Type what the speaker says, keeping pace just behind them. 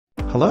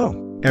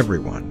Hello,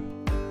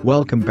 everyone.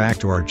 Welcome back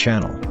to our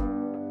channel.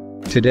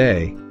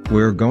 Today,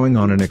 we're going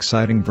on an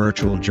exciting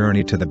virtual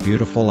journey to the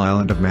beautiful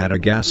island of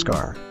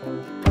Madagascar.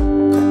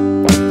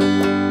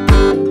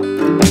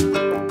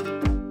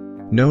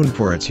 Known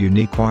for its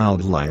unique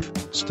wildlife,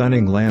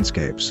 stunning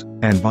landscapes,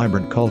 and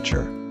vibrant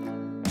culture,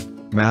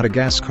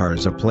 Madagascar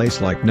is a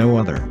place like no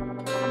other.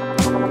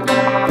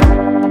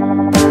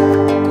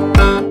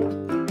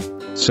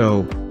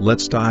 So,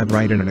 let's dive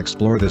right in and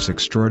explore this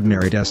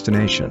extraordinary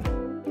destination.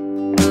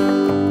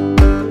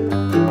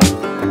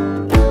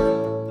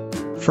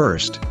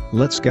 First,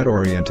 let's get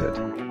oriented.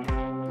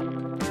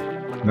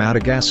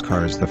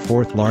 Madagascar is the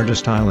fourth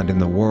largest island in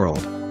the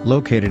world,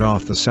 located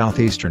off the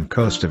southeastern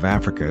coast of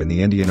Africa in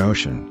the Indian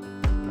Ocean.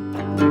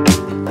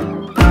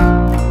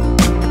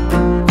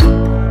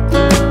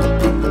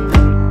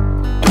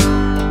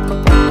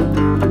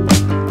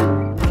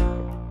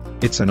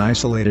 It's an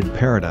isolated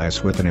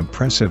paradise with an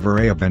impressive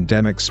array of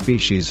endemic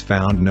species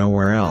found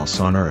nowhere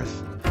else on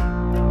Earth.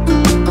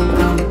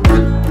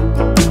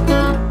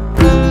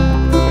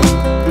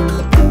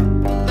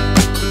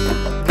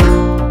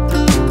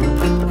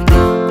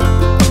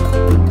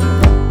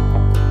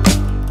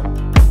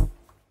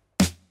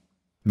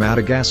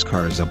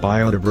 Madagascar is a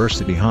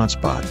biodiversity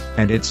hotspot,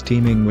 and it's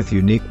teeming with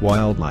unique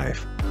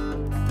wildlife.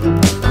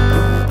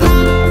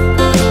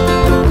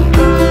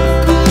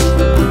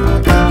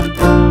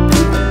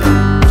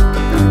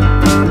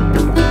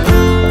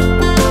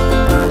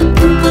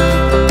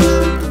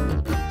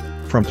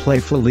 From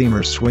playful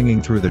lemurs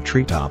swinging through the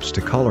treetops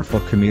to colorful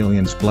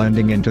chameleons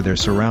blending into their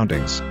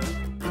surroundings,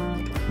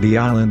 the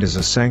island is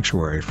a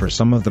sanctuary for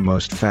some of the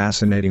most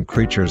fascinating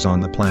creatures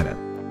on the planet.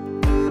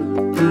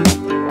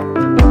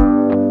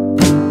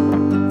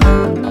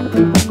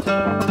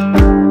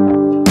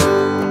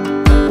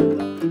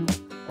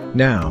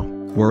 Now,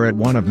 we're at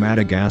one of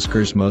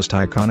Madagascar's most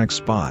iconic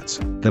spots,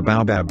 the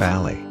Baobab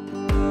Valley.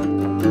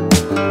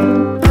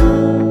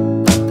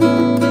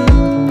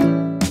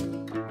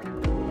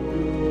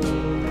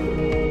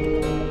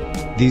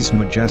 These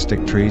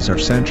majestic trees are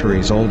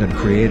centuries old and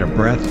create a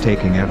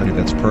breathtaking avenue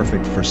that's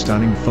perfect for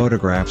stunning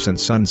photographs and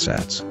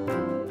sunsets.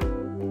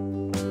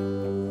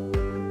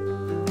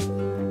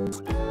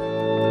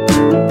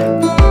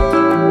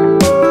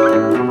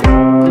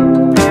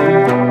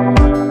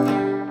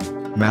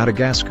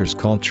 Madagascar's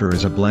culture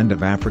is a blend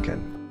of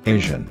African,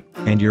 Asian,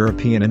 and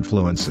European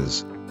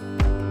influences.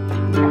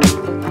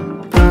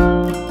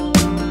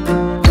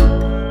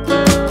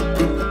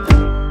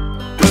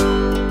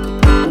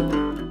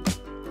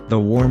 The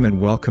warm and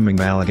welcoming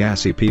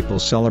Malagasy people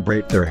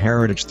celebrate their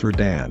heritage through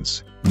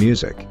dance,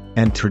 music,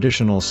 and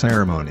traditional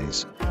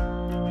ceremonies.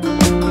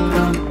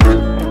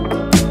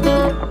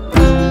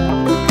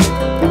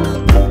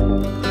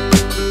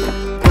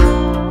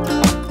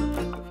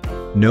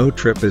 No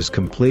trip is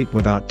complete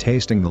without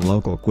tasting the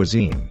local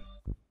cuisine.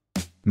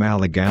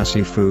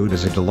 Malagasy food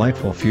is a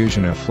delightful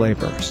fusion of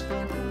flavors.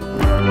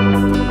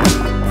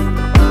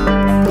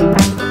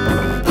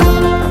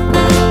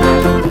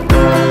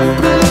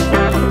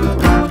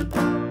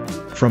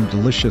 From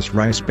delicious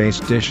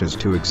rice-based dishes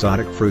to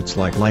exotic fruits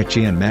like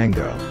lychee and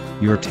mango,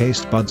 your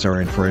taste buds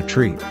are in for a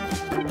treat.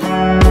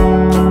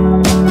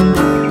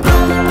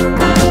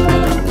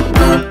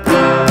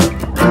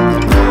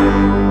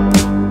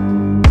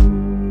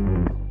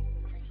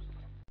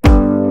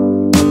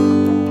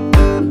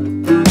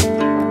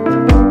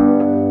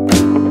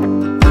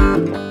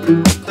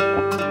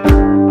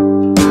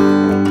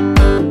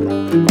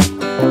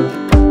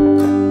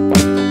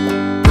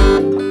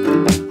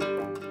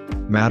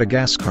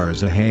 Madagascar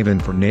is a haven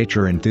for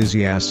nature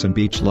enthusiasts and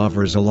beach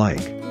lovers alike.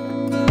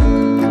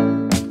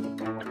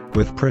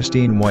 With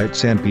pristine white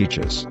sand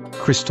beaches,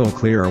 crystal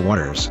clear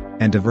waters,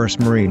 and diverse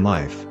marine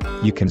life,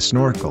 you can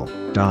snorkel,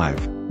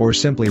 dive, or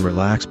simply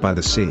relax by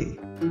the sea.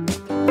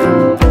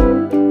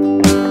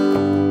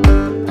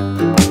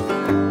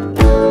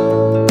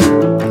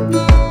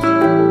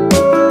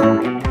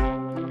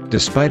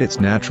 Despite its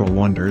natural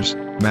wonders,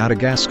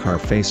 Madagascar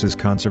faces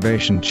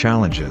conservation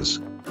challenges.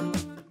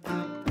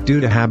 Due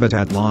to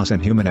habitat loss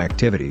and human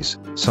activities,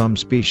 some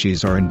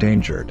species are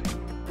endangered.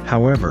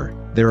 However,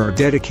 there are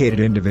dedicated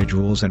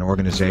individuals and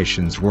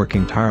organizations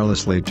working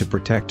tirelessly to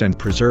protect and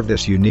preserve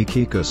this unique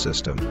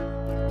ecosystem.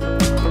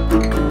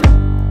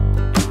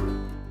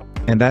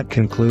 And that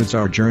concludes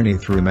our journey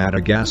through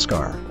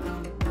Madagascar.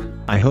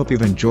 I hope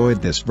you've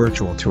enjoyed this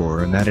virtual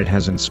tour and that it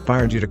has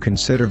inspired you to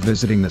consider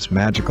visiting this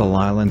magical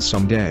island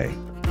someday.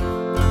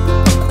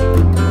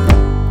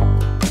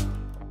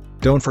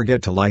 Don't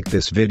forget to like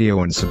this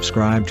video and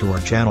subscribe to our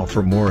channel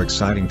for more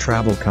exciting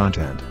travel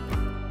content.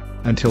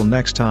 Until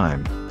next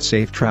time,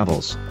 safe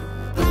travels.